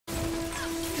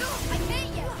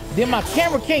Then my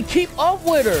camera can't keep up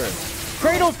with her.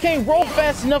 Kratos can't roll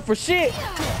fast enough for shit.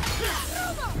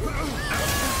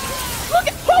 Look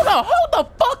at, hold the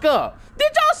fuck up.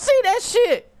 Did y'all see that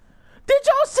shit? Did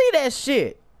y'all see that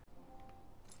shit?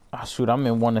 Oh shoot, I'm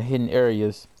in one of the hidden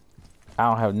areas. I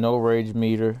don't have no rage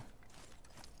meter.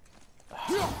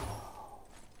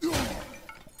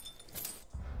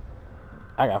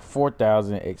 I got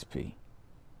 4,000 XP.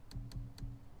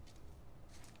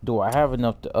 Do I have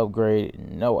enough to upgrade?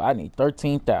 No, I need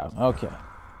 13,000. Okay.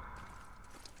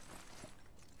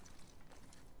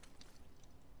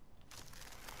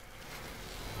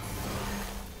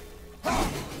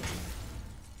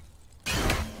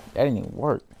 That didn't even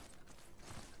work.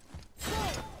 I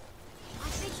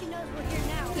think she knows we're here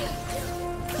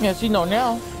now. Yeah, she know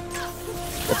now.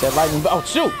 Got that lightning. Oh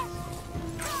shoot!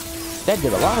 That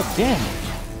did a lot of damage.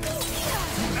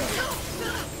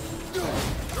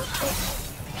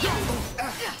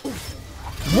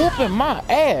 Whooping my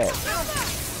ass.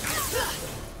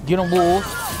 Get him, wolves.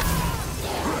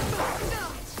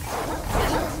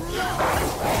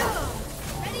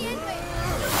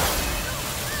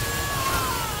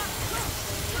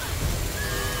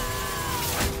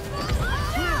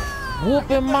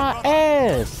 Whooping my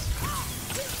ass.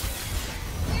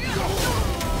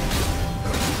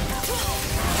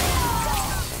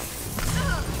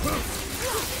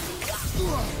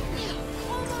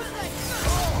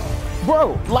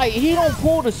 Bro, like he don't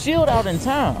pull the shield out in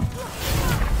time.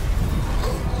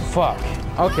 Fuck.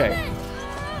 Okay.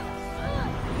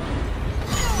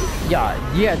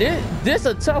 Yeah, this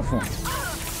a tough one.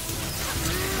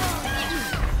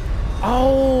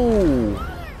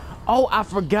 Oh, I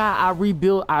forgot.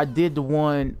 I did the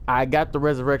one. I got the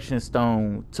resurrection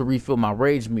stone to refill my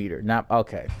rage meter. Not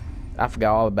okay. I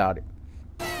forgot all about it.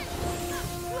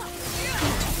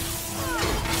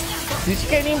 See, she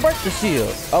can't even break the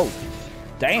shield. Oh,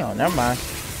 damn. Never mind.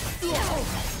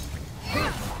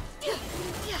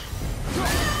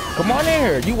 Come on in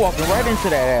here. You walking right into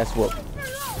that ass whoop.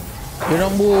 Get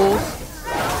them wolves.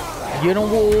 Get them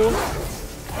wolves.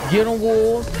 Get them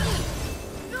wolves.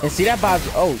 And see that box.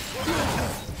 Oh.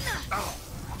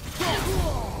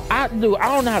 I don't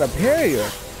know how to parry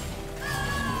her.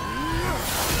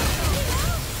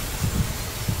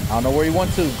 I don't know where he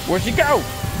went to. Where'd she go?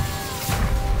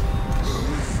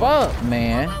 Fuck,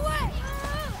 man.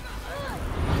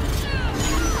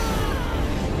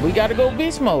 We gotta go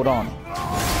beast mode on him.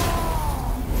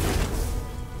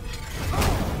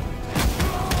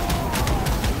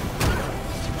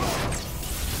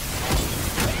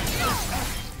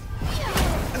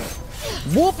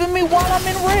 Whooping me while I'm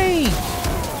in rage.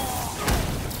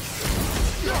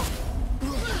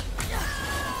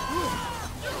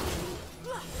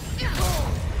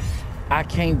 I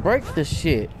can't break the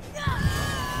shit.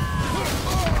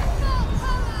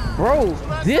 Bro,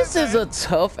 this is a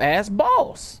tough ass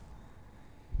boss.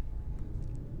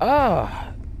 Hang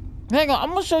on, I'm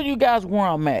gonna show you guys where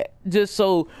I'm at. Just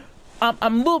so I'm a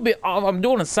little bit off. I'm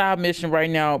doing a side mission right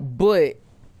now, but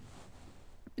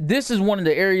this is one of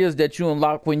the areas that you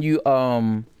unlock when you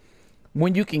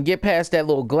can get past that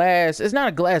little glass. It's not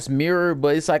a glass mirror,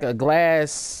 but it's like a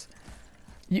glass.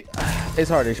 It's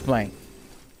hard to explain.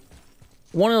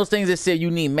 One of those things that said you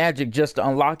need magic just to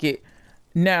unlock it.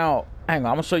 Now, hang on,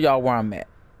 I'm gonna show y'all where I'm at.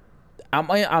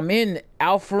 I'm in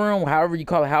Alpha Room, however you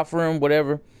call it, Alpha Room,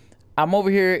 whatever. I'm over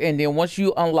here, and then once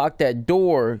you unlock that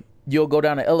door, you'll go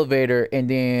down the elevator, and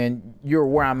then you're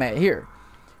where I'm at here.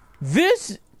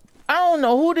 This, I don't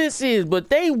know who this is, but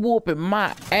they whooping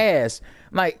my ass.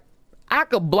 Like, I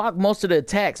could block most of the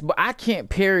attacks, but I can't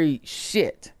parry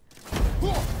shit.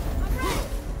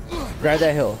 Grab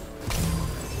that hill.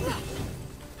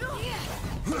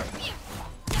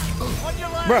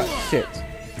 Bruh, shit.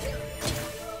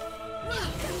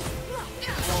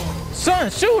 Son,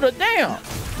 shoot her down.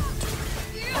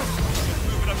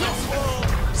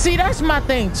 See, that's my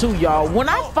thing too, y'all. When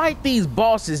I fight these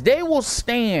bosses, they will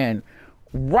stand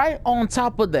right on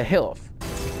top of the health.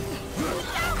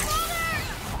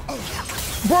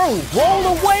 Bro,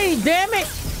 roll away, damn it.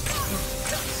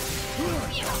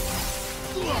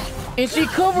 And she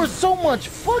covers so much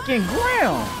fucking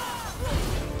ground.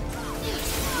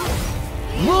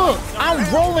 Look, I'm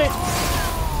rolling.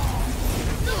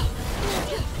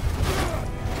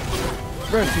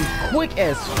 Bro, she's quick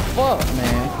as fuck,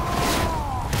 man.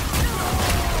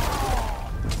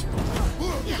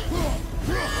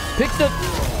 Pick the...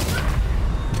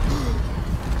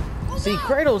 See,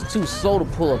 Kratos too slow to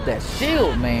pull up that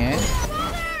shield, man.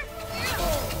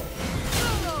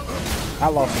 I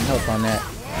lost some health on that.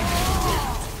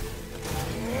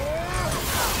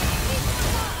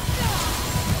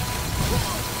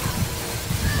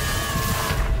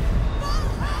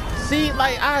 See,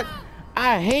 like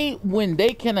I hate when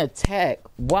they can attack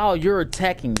while you're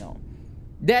attacking them.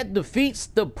 That defeats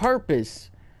the purpose.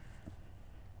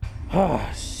 Oh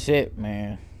shit,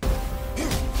 man.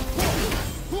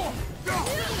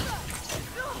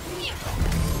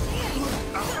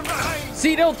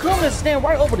 See, they'll come and stand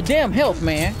right over the damn health,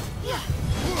 man.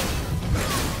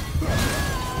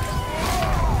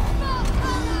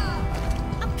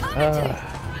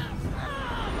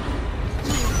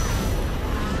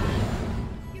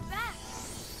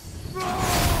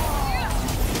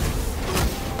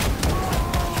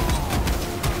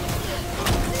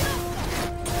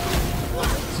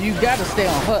 So you gotta stay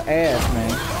on her ass, man.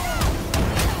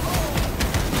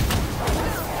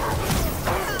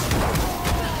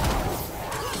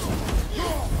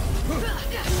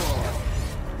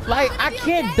 Like, I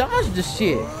can't dodge the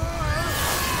shit.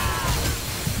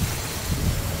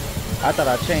 I thought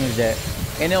I changed that.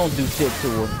 And they don't do shit to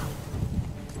her.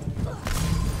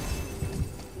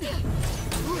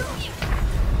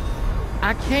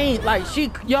 I can't, like,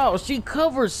 y'all, she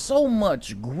covers so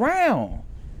much ground.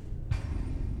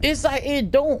 It's like,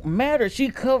 it don't matter. She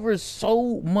covers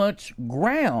so much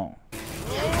ground.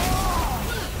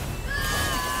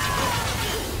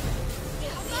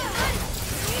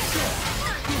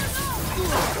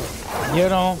 You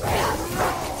know?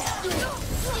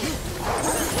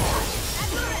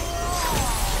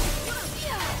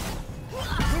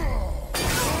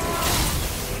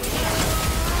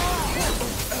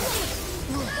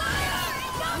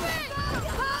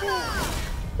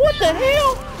 What the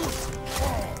hell?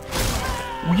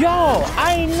 Yo,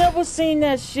 I ain't never seen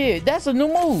that shit. That's a new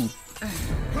move.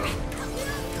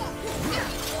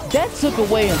 That took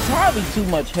away entirely too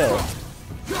much health.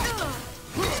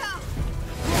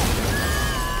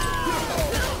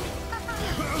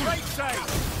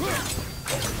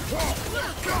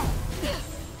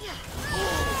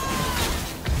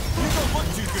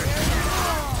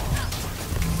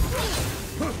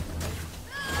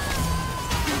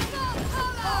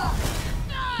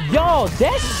 Yo,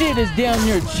 that shit is damn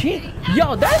near cheating.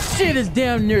 Yo, that shit is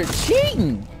damn near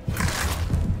cheating.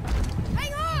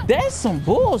 That's some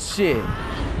bullshit.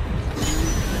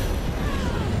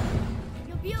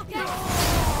 You'll be okay.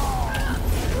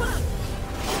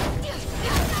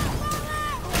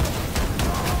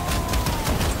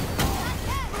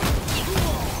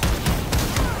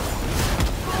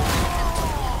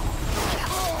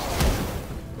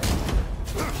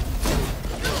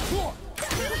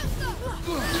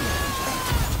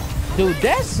 Dude,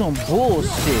 that's some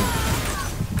bullshit.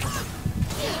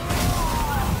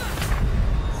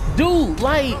 Dude,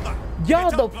 like, y'all,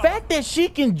 the fact that she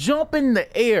can jump in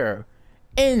the air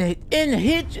and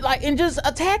hit you, like, and just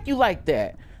attack you like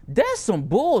that, that's some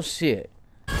bullshit.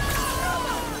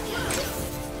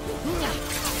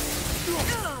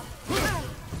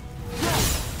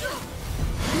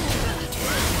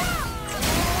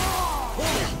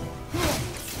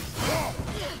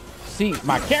 See,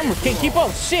 my camera can't keep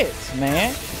up shit,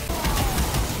 man.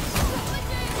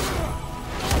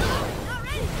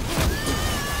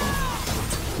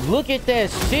 Look at that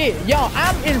shit. Yo,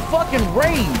 I'm in fucking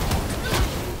rage.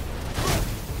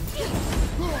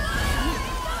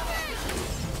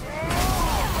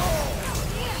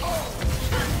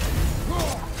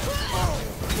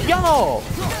 Yo.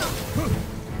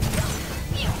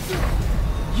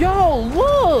 Yo,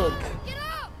 look.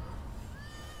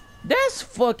 That's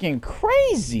fucking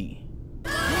crazy.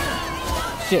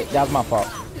 Shit, that was my fault.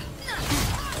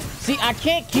 See, I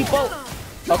can't keep up.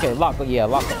 Okay, lock. Yeah,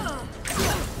 lock on.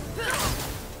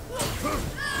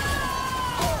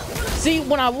 See,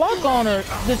 when I lock on her,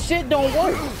 the shit don't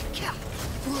work.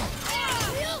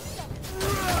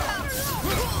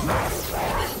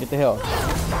 Get the hell.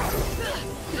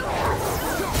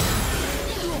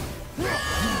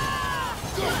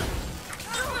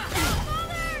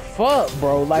 Fuck,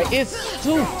 bro. Like, it's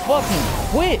too fucking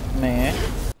quick, man.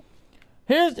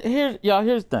 Here's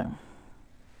the thing.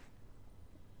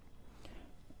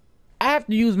 I have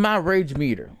to use my rage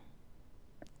meter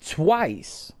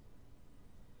twice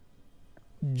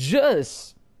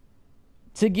just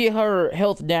to get her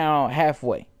health down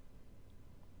halfway.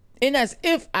 And that's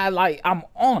if I'm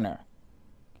on her.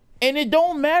 And it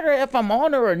don't matter if I'm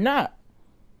on her or not,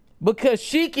 because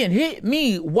she can hit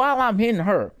me while I'm hitting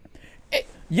her.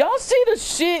 Y'all see the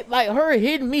shit, like her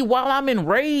hitting me while I'm in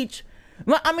rage?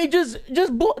 Like, I mean, just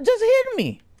hit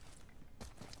me.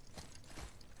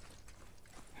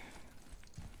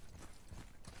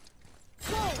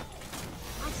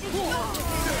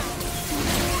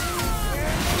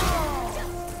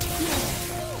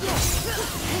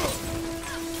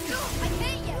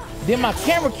 Then my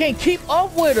camera can't keep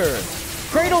up with her.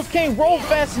 Kratos can't roll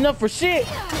fast enough for shit.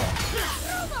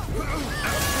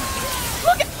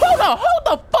 Look at, hold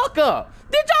the fuck up.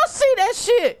 Did y'all see that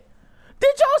shit?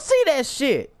 Did y'all see that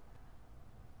shit?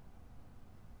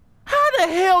 How the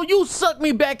hell you suck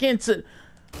me back into...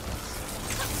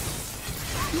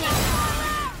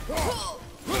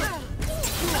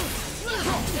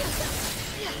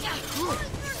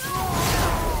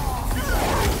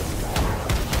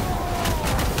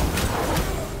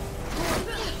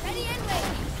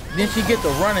 Then she get the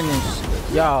running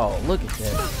and y'all look at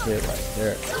that shit right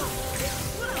there.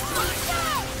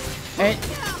 And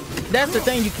that's the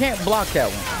thing, you can't block that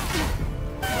one.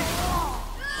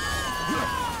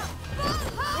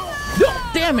 No,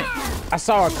 damn it! I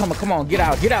saw her coming. Come on, get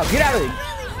out, get out, get out of here.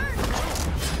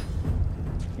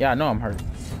 Yeah, I know I'm hurt.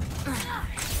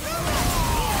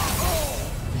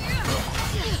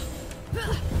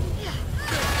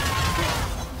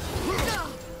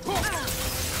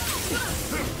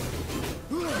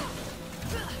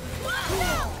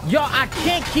 Yo, I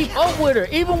can't keep up with her.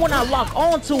 Even when I lock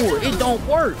onto her, it don't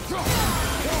work.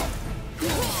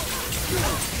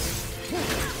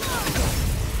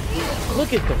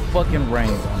 Look at the fucking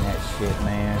range on that shit,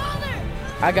 man.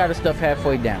 I got her stuff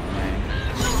halfway down, man.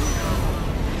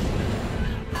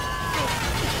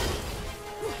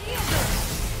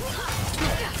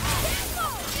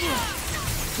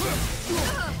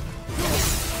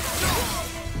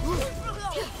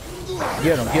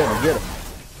 Get him, get him, get him.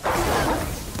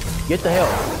 Get the hell.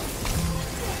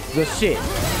 Good shit.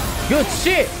 Good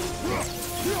shit.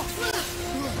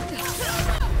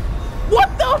 What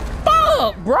the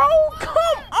fuck, bro? Come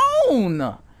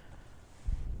on.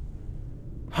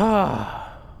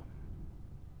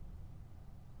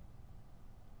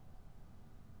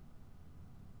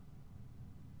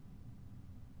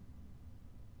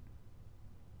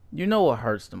 You know what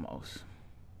hurts the most?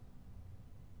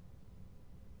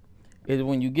 Is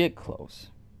when you get close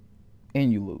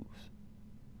and you lose.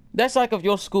 That's like if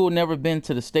your school never been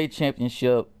to the state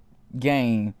championship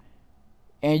game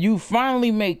and you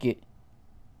finally make it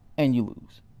and you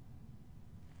lose.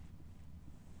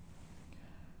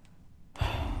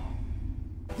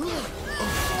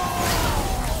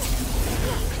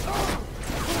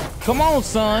 Come on,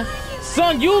 son.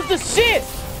 Son, use the shit.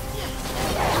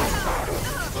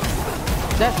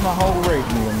 That's my whole rage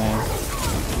meter, man.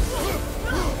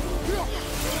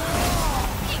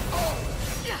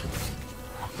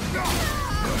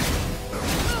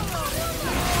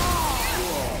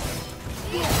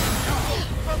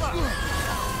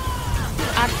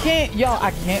 I can't, y'all,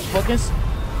 I can't fucking...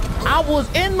 I was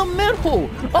in the middle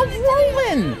of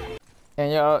rolling.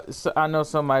 And y'all, so I know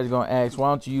somebody's gonna ask, why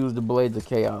don't you use the Blades of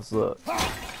Chaos? Look,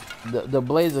 the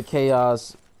Blades of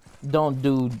Chaos don't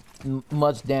do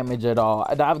much damage at all.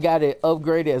 I've got it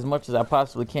upgraded as much as I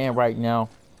possibly can right now.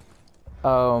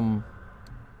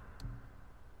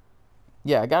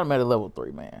 Yeah, I got him at a level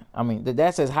 3, man. I mean,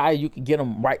 that's as high as you can get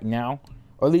him right now,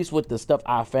 or at least with the stuff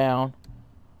I found.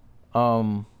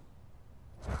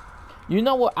 You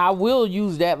know what? I will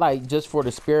use that like just for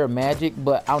the spare magic,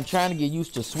 but I'm trying to get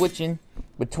used to switching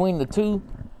between the two.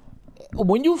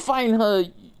 When you find her,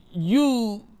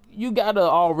 you gotta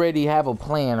already have a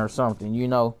plan or something, you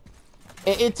know.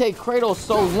 It take Kratos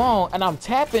so long, and I'm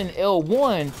tapping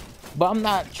L1, but I'm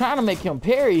not trying to make him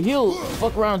parry. He'll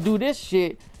fuck around and do this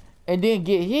shit and then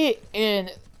get hit, and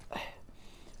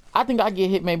I think I get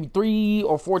hit maybe 3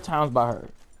 or 4 times by her,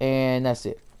 and that's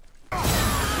it.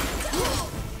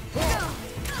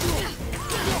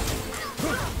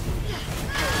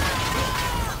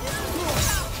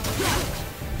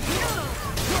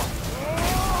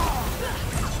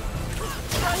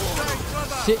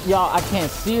 Shit, y'all, I can't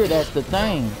see her, that's the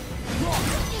thing.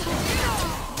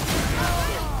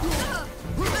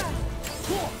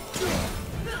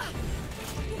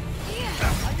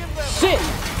 Shit!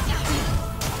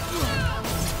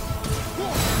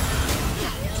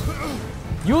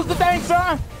 Use the thing,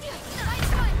 son!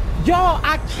 Y'all,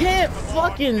 I can't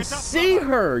fucking see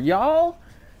her, y'all.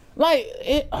 Like,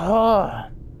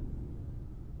 the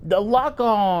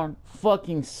lock-on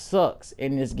fucking sucks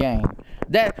in this game.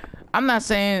 I'm not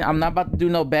saying I'm not about to do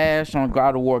no bash on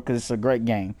God of War because it's a great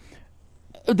game.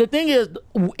 The thing is,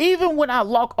 even when I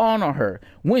lock on her,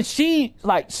 when she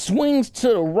like swings to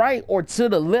the right or to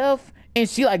the left and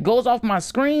she like goes off my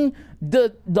screen,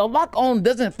 the lock on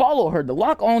doesn't follow her. The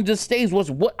lock on just stays with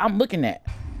what I'm looking at.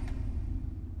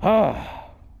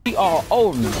 She all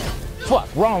over me. Fuck,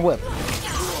 wrong weapon.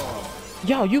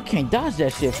 Yo, you can't dodge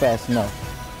that shit fast enough.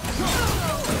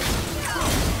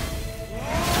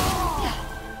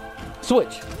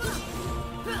 Switch.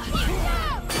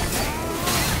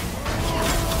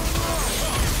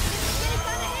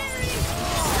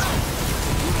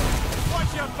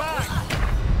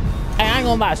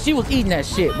 gonna lie, she was eating that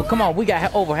shit. But come on, we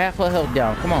got over half her health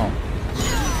down. Come on.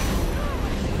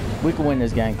 We can win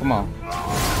this game. Come on.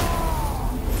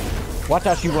 Watch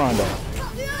how she run, though.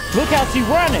 Look how she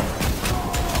running.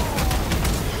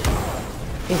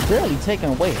 It's barely taking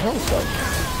away health, though.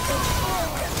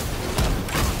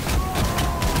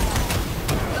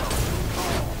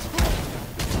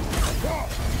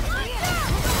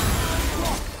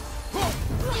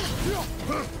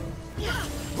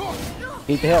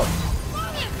 Eat the help.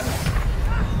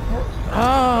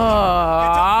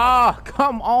 Ah,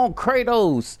 come on,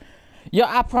 Kratos. Yo,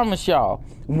 I promise y'all,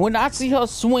 when I see her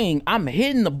swing, I'm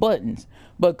hitting the buttons.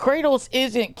 But Kratos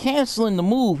isn't canceling the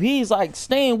move. He's like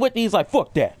staying with it. He's like,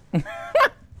 fuck that.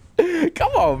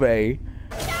 Come on, man.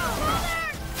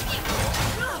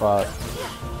 Fuck.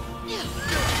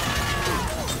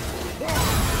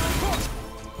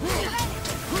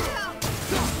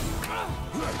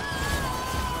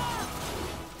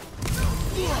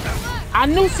 I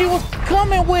knew she was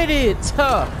coming with it.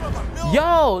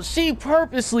 Yo, she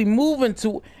purposely moving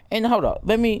to, and hold up,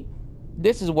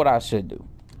 this is what I should do.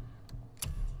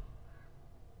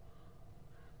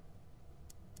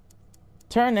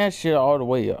 Turn that shit all the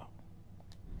way up.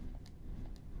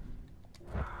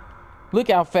 Look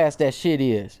how fast that shit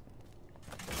is.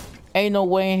 Ain't no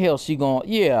way in hell she gon',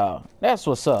 yeah, that's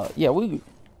what's up. Yeah, we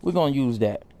gonna use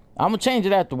that. I'm gonna change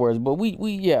it afterwards, but we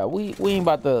ain't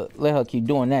about to let her keep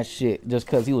doing that shit just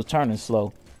cause he was turning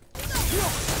slow.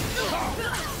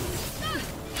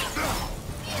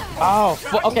 Oh,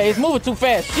 okay, it's moving too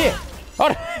fast. Shit.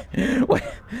 Hold on.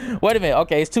 Wait a minute.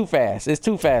 Okay, it's too fast. It's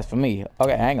too fast for me.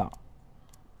 Okay, hang on.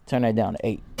 Turn that down to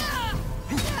 8.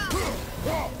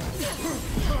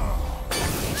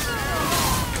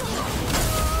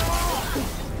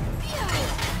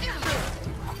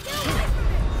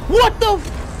 What the?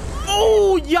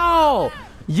 Oh, y'all.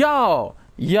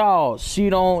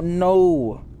 She don't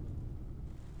know.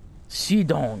 She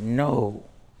don't know.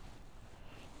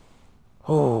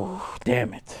 Oh,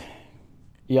 damn it.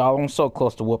 Y'all, I'm so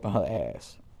close to whooping her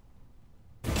ass.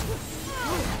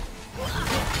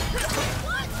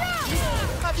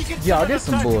 Y'all, this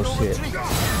some bullshit.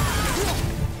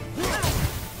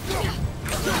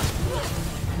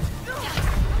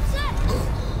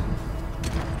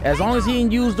 As long as he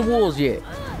ain't used the wolves yet,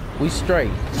 we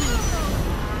straight.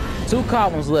 2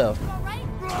 columns left.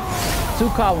 2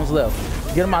 columns left.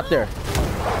 Get him out there.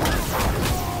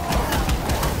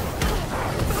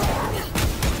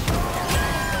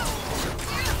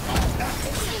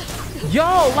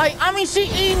 Yo, like, I mean, she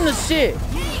eating the shit.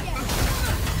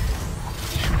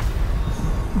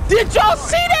 Did y'all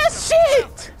see that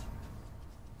shit?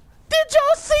 Did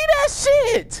y'all see that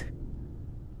shit?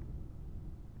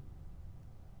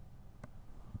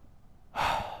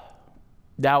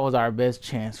 That was our best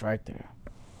chance right there.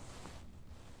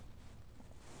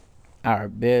 Our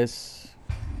best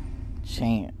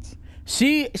chance.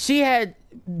 She had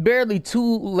barely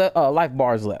 2 life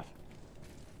bars left.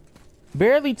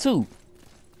 Barely 2.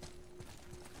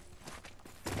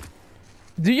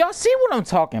 Do y'all see what I'm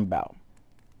talking about?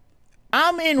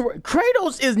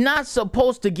 Kratos is not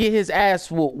supposed to get his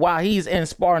ass whooped while he's in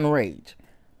Spartan rage.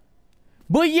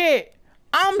 But yet,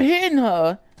 I'm hitting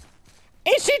her,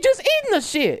 and she just eating the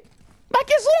shit. Like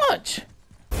it's lunch.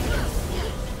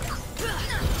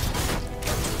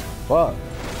 Fuck.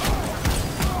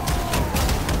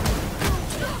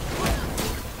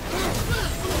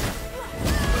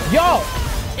 Y'all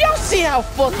see how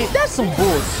fucking, that's some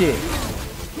bullshit.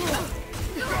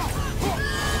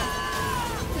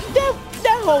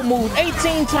 That whole move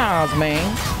 18 times,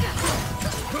 man.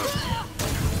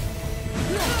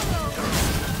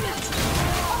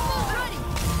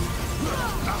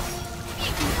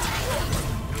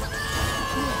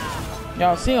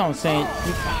 Y'all see what I'm saying?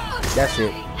 That's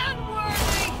it.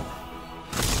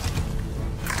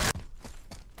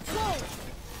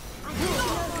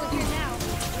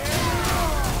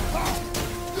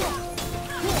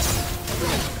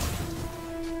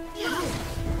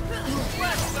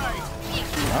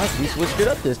 We switched it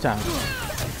up this time.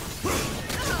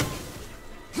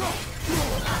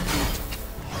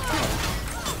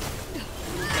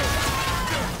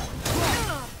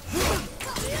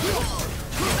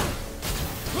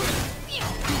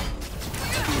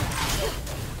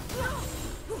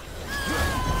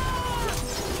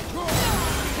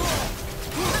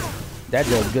 That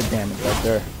does good damage right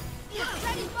there.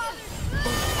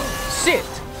 Shit!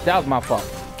 That was my fault.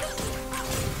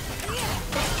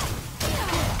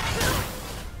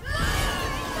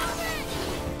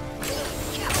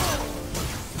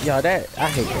 Yo, I hate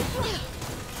that shit.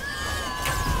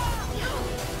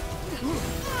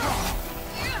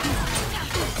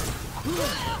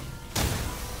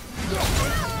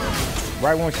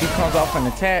 Right when she comes off an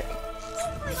attack.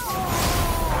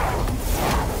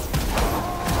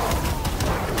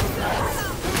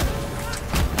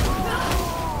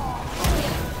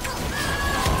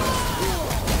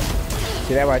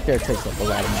 See, that right there takes up a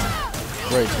lot of money.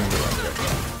 Very right there.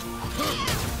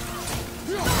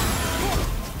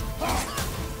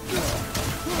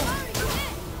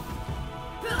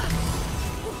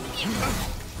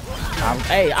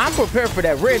 Hey, I'm prepared for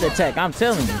that red attack, I'm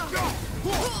telling you.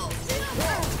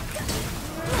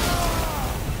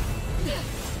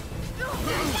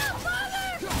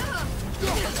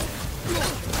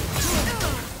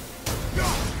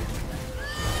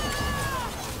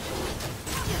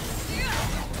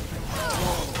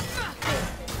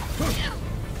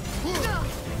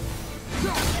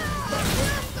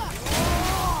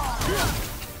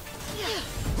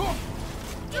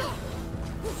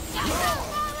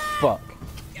 Fuck.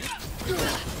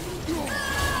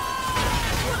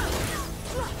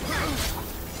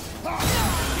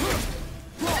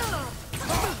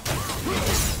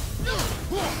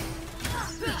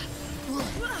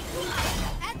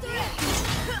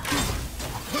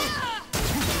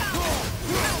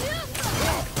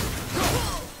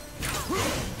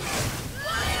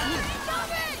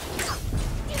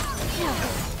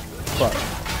 Fuck.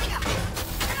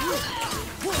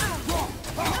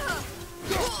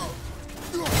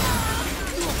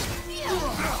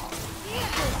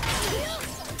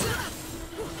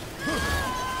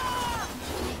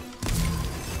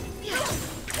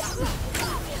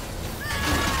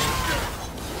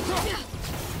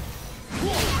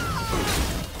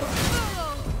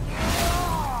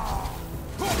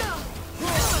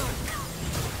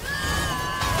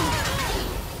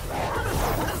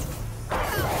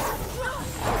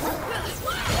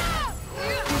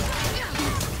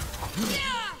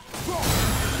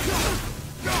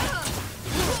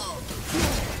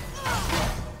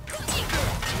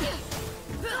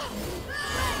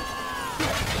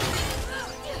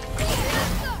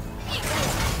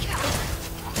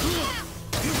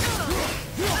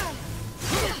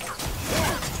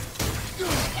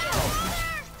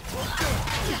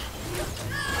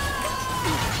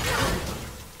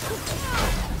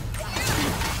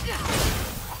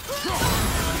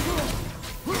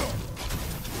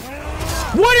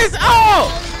 What is up?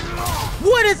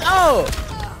 What is up?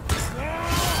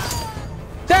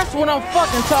 That's what I'm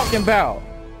fucking talking about.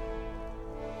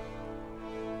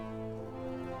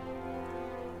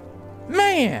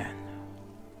 Man.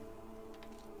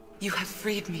 You have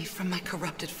freed me from my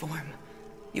corrupted form.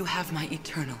 You have my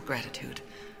eternal gratitude.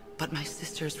 But my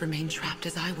sisters remain trapped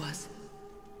as I was.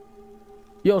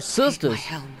 Your Take my sisters.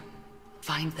 helm.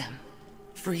 Find them.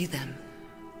 Free them.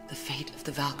 The fate of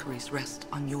the Valkyries rests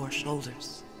on your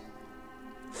shoulders.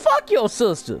 Fuck your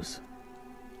sisters.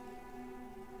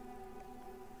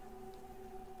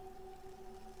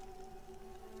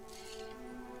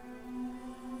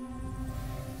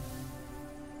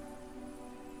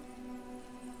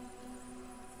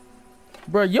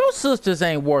 Bro, your sisters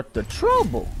ain't worth the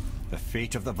trouble. The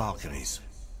fate of the Valkyries.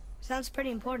 Sounds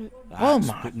pretty important. Oh That's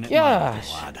my putting it gosh.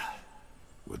 mildly, lad.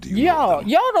 What do you know Y'all, about them?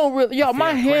 y'all don't really, y'all,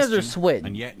 my Fair hands are question, sweating.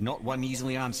 and yet not one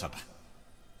easily answered.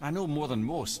 I know more than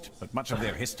most, but much of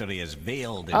their history is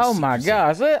veiled in Oh my secrecy.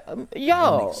 gosh, My own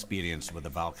y'all, experience with the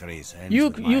Valkyries ends you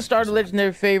with my you started imprisonment.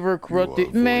 legendary favor You are corrupted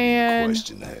avoiding the man.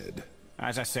 question, head.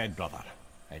 As I said, brother,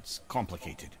 it's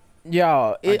complicated.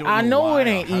 Y'all, don't I know why it or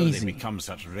ain't how they easy. become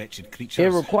such wretched creatures.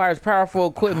 It requires powerful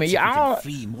equipment. Perhaps Yeah, if we I can don't.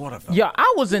 free more of them. Yeah,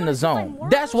 I was in the zone.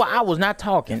 That's why I was not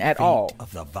talking at Fate all.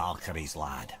 of the Valkyries,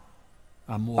 lad.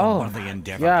 A more Oh worthy my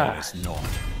endeavor there gosh. is not.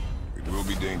 It will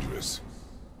be dangerous.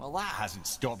 Well, that hasn't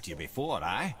stopped you before,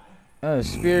 eh?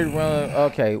 Spirit realm.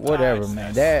 Okay, whatever, That's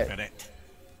man. the That spirit.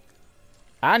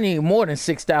 I need more than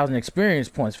 6,000 experience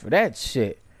points for that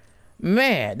shit.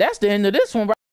 Man, that's the end of this one.